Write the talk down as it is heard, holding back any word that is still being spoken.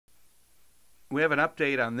We have an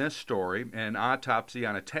update on this story. An autopsy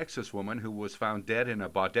on a Texas woman who was found dead in a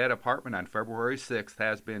Baudette apartment on February 6th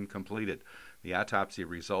has been completed. The autopsy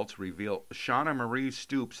results reveal Shauna Marie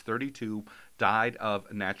Stoops, 32, died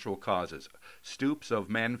of natural causes. Stoops of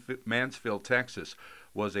Mansfield, Texas,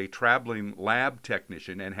 was a traveling lab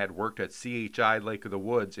technician and had worked at CHI Lake of the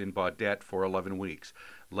Woods in Baudette for 11 weeks.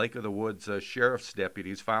 Lake of the Woods sheriff's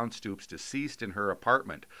deputies found Stoops deceased in her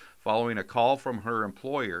apartment following a call from her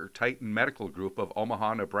employer, Titan Medical Group of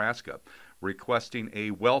Omaha, Nebraska, requesting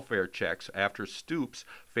a welfare checks after Stoops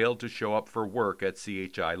failed to show up for work at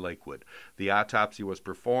CHI Lakewood. The autopsy was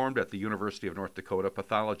performed at the University of North Dakota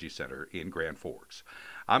Pathology Center in Grand Forks.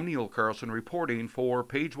 I'm Neil Carlson reporting for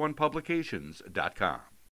PageOnePublications.com.